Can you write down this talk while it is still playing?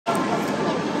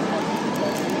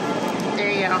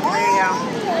channel. There you go.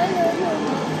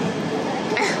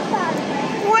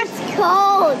 What's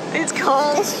cold? It's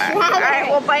cold. Alright,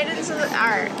 we'll bite into the.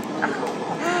 Alright.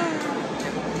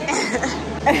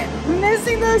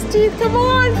 Missing those teeth. Come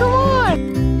on, come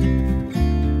on.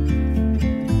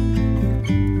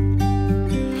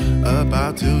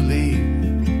 About to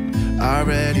leave,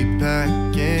 already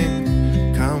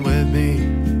packing. Come with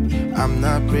me, I'm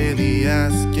not really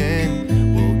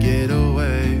asking. We'll get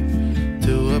away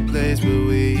to a place where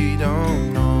we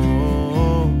don't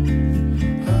know.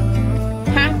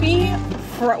 Happy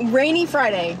rainy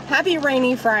Friday. Happy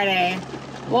rainy Friday.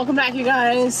 Welcome back, you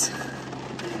guys.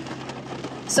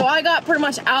 So I got pretty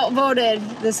much outvoted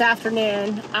this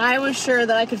afternoon. I was sure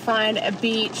that I could find a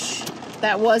beach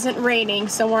that wasn't raining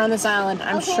somewhere on this island.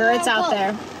 I'm sure it's out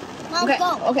there. Okay,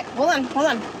 okay, hold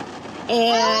on.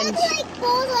 And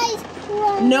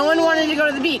no one wanted to go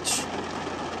to the beach.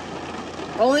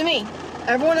 Only me.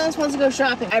 Everyone else wants to go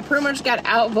shopping. I pretty much got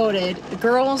outvoted. The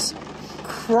girls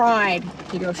cried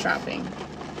to go shopping.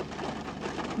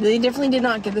 They definitely did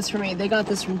not get this from me. They got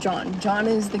this from John. John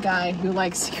is the guy who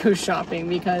likes to go shopping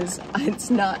because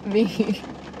it's not me.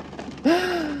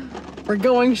 We're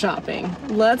going shopping.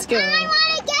 Let's go. I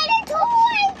want to get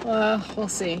a toy. We'll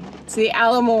see. It's the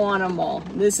Ala Moana Mall.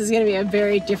 This is going to be a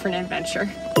very different adventure.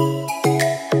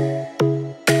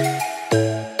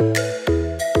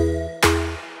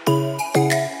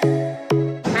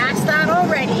 Past that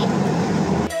already.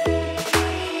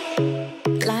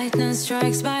 Lightning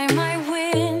strikes by my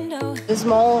window. This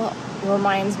mall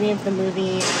reminds me of the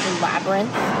movie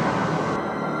Labyrinth.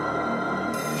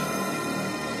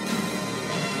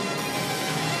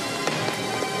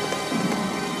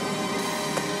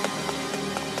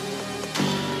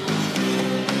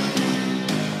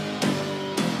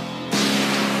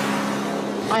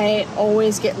 I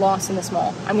always get lost in this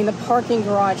mall. I mean, the parking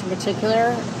garage in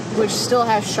particular, which still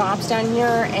has shops down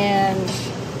here and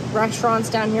restaurants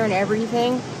down here and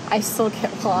everything, I still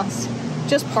get lost.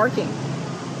 Just parking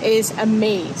is a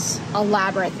maze, a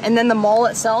labyrinth. And then the mall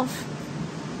itself,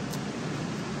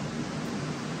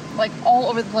 like all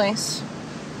over the place.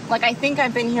 Like, I think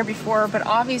I've been here before, but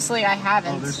obviously I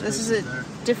haven't. This is a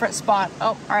different spot. Oh,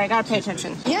 all right, I gotta pay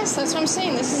attention. Yes, that's what I'm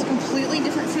saying. This is a completely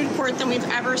different food court than we've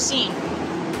ever seen.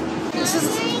 This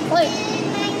is like,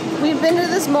 we've been to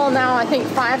this mall now, I think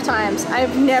 5 times.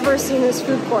 I've never seen this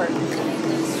food court.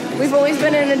 We've always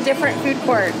been in a different food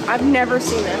court. I've never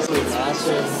seen this.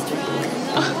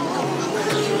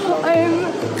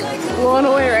 I'm blown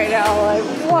away right now. Like,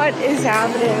 what is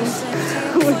happening?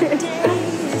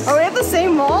 Are we at the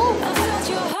same mall?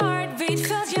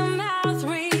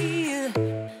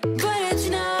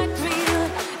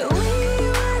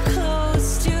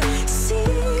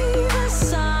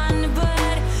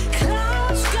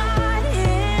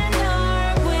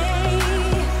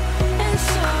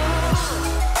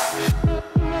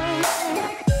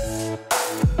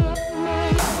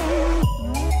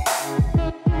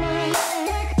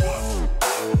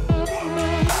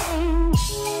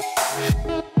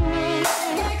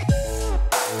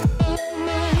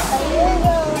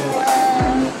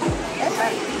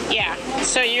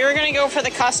 So you're gonna go for the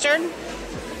custard?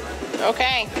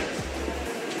 Okay.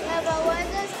 Yeah, but what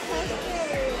is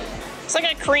custard? It's like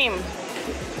a cream.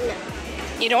 No.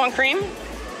 You don't want cream?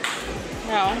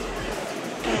 No.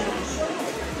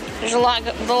 There's a lot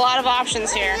of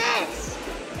options here. Yes.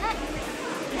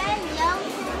 That yellow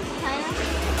kind of.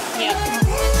 Yep.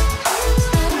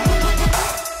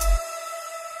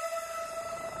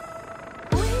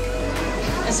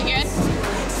 Is it good?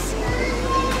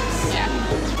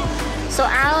 So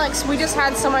Alex, we just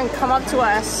had someone come up to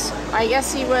us. I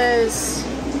guess he was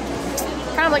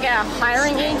kind of like a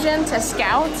hiring agent, a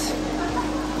scout,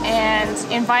 and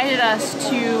invited us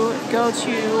to go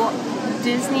to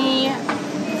Disney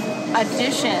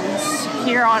auditions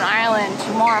here on island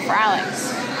tomorrow for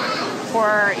Alex.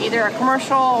 For either a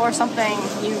commercial or something.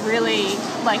 He really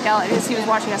liked Alex because he was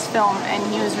watching us film and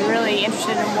he was really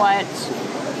interested in what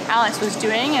Alex was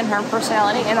doing and her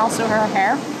personality and also her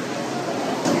hair.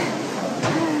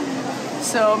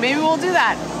 So maybe we'll do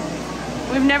that.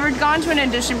 We've never gone to an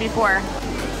audition before.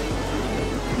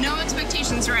 No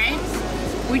expectations, right?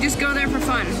 We just go there for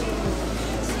fun.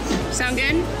 Sound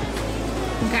good?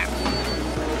 Okay.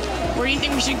 Where do you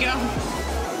think we should go?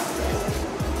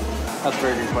 That's a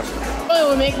very good question. Well, it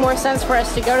would make more sense for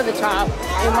us to go to the top.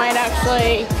 We might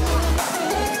actually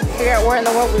figure out where in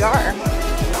the world we are.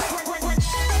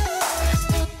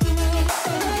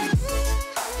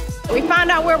 We found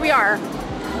out where we are.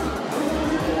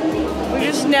 We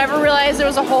just never realized there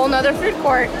was a whole nother food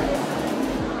court.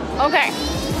 Okay.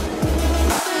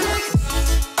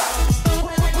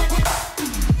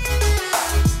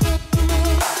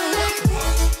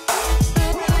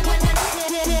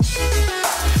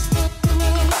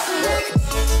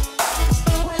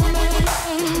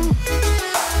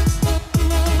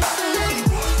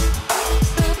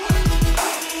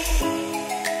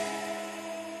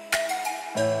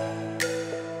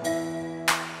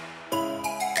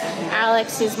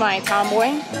 This is my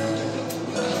tomboy.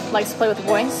 Likes to play with the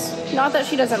boys. Not that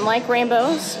she doesn't like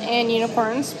rainbows and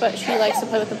unicorns, but she likes to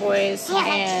play with the boys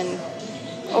and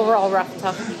overall rough and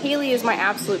tough. Haley is my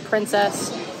absolute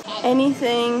princess.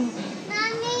 Anything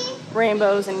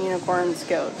rainbows and unicorns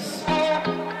goes. I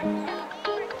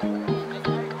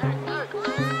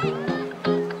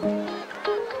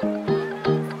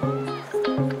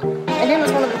think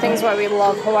that's one of the things why we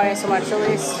love Hawaii so much, at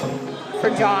least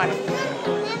for John.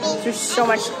 There's so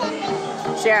much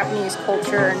Japanese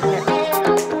culture and I'm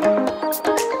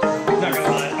not gonna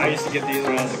lie, I used to get these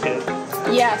when I was a kid.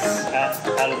 yes.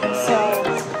 Out of the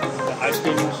ice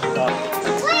cream stuff.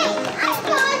 Wait, I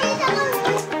saw this on.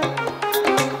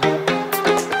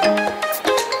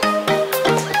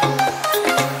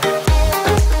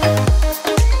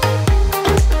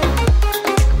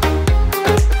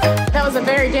 That was a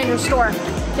very dangerous store.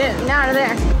 Get out of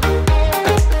there.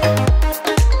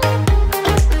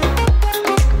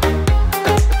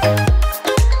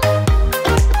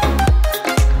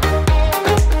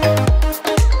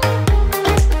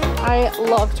 I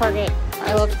love Target.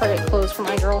 I love Target clothes for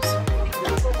my girls.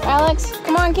 Alex,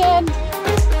 come on, kid.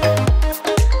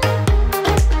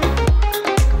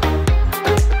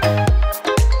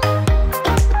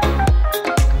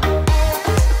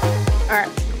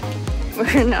 Alright.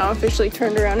 We're now officially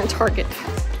turned around in Target.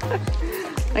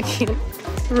 I can't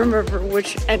remember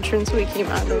which entrance we came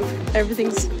out of.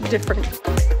 Everything's different.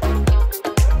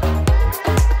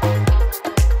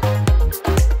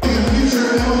 Future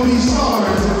MLB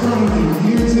stars in front of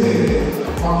you here today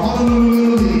are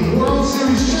Honolulu World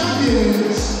Series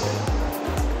champions.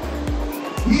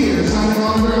 Here, signing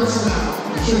autographs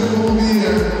now. Make sure that we'll be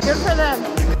there. Good for them.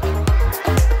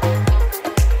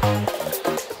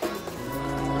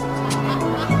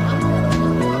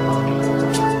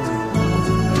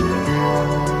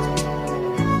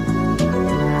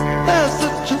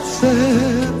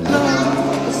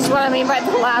 This is what I mean by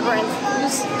the labyrinth.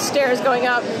 Just stairs going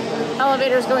up,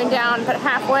 elevators going down, but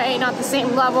halfway, not the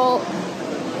same level.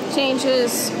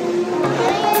 Changes.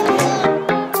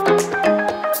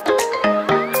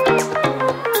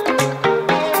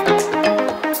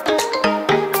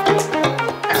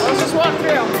 Alright, let's just walk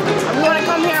through. We want to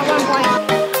come here at one point.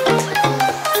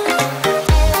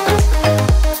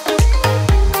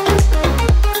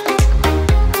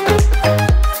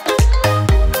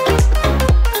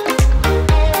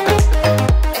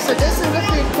 So this is the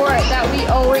food court that we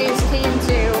always came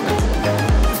to.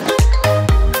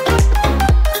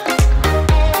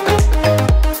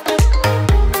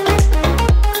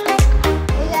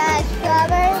 We got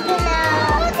strawberry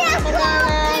banana,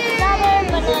 strawberry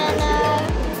banana.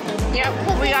 Yep,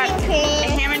 we got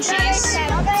ham and cheese.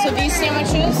 So these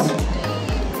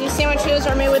sandwiches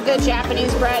are made with the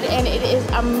Japanese bread, and it is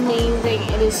amazing.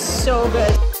 It is so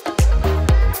good.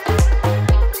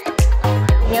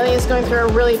 Haley is going through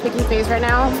a really picky phase right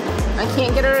now. I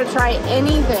can't get her to try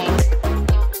anything.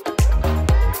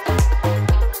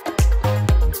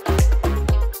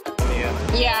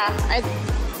 Yeah, I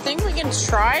think we can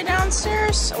try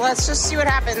downstairs. Let's just see what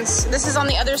happens. This is on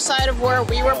the other side of where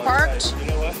we were parked. You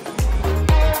know what?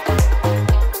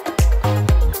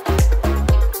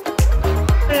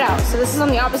 Put it out. So this is on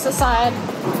the opposite side.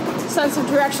 Sense of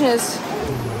direction is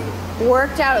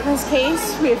worked out in this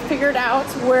case. We have figured out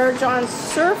where John's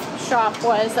surf shop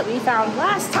was that we found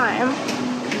last time.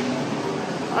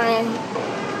 I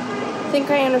think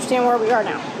I understand where we are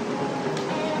now.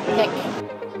 I think.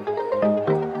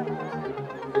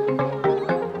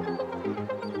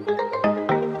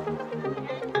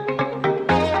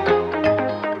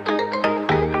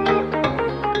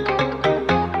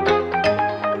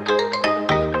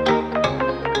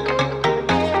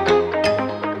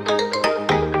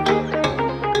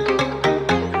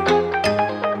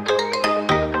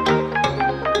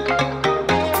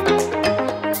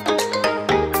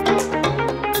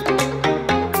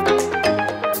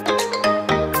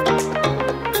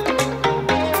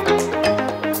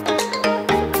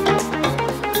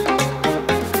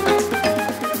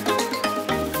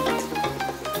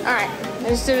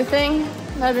 I just did a thing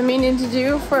that I've been meaning to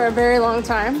do for a very long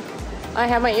time. I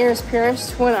had my ears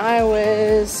pierced when I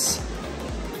was,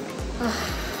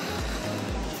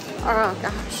 oh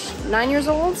gosh, 9 years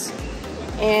old.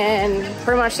 And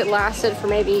pretty much it lasted for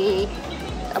maybe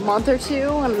a month or two,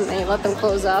 and they let them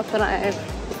close up, and I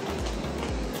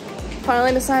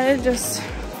finally decided I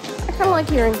kind of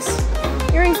like earrings.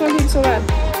 Earrings wouldn't be so bad.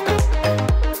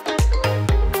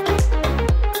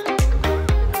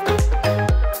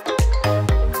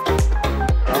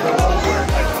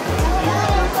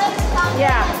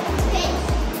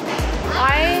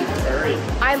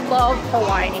 I love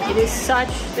Hawaii. It is such,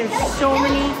 there's so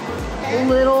many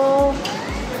little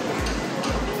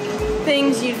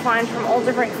things you'd find from all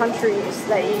different countries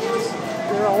that you just,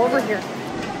 they're all over here.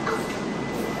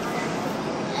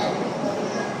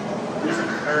 There's a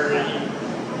curry.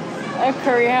 A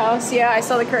curry house, yeah, I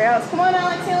saw the curry house. Come on,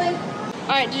 Alex, Haley. All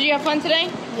right, did you have fun today?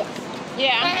 Yes.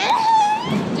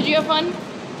 Yeah. Did you have fun?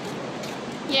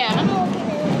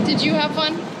 Yeah. Did you have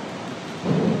fun?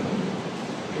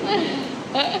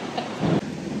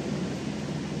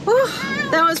 Whew,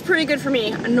 that was pretty good for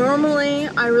me. Normally,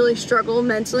 I really struggle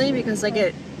mentally because I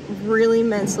get really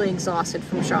mentally exhausted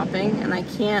from shopping, and I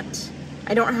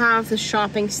don't have the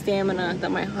shopping stamina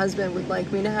that my husband would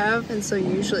like me to have, and so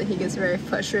usually he gets very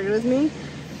frustrated with me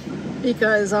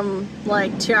because I'm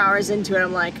like 2 hours into it,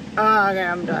 I'm like, oh, okay,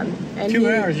 I'm done. And 2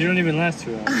 hours? You don't even last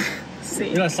 2 hours. See.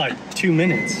 You last like 2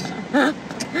 minutes.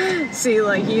 See,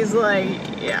 like, he's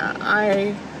like, yeah,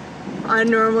 I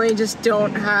normally just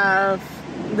don't have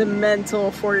the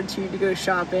mental fortitude to go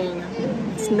shopping.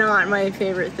 It's not my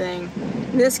favorite thing.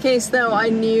 In this case, though, I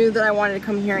knew that I wanted to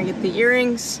come here and get the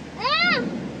earrings.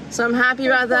 So I'm happy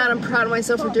about that. I'm proud of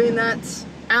myself for doing that.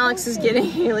 Alex is getting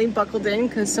Haley buckled in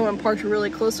because someone parked really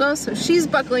close to us, so she's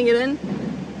buckling it in.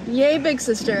 Yay, big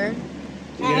sister.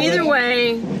 Either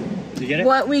way,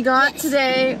 what we got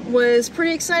today was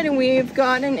pretty exciting. We've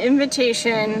got an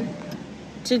invitation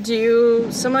to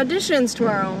do some auditions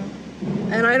tomorrow,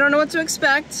 and I don't know what to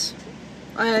expect.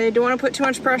 I don't want to put too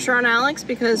much pressure on Alex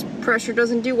because pressure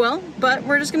doesn't do well, but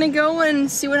we're just gonna go and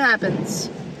see what happens.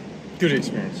 Good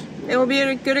experience. It will be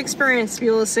a good experience to be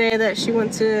able to say that she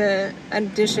went to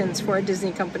auditions for a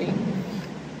Disney company.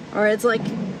 Or it's like,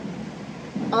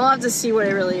 I'll have to see what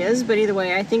it really is, but either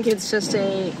way, I think it's just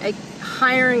a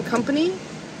hiring company.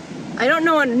 I don't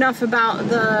know enough about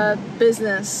the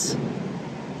business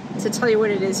to tell you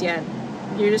what it is yet.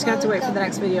 You're just gonna have to wait for the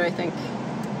next video, I think.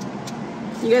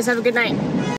 You guys have a good night.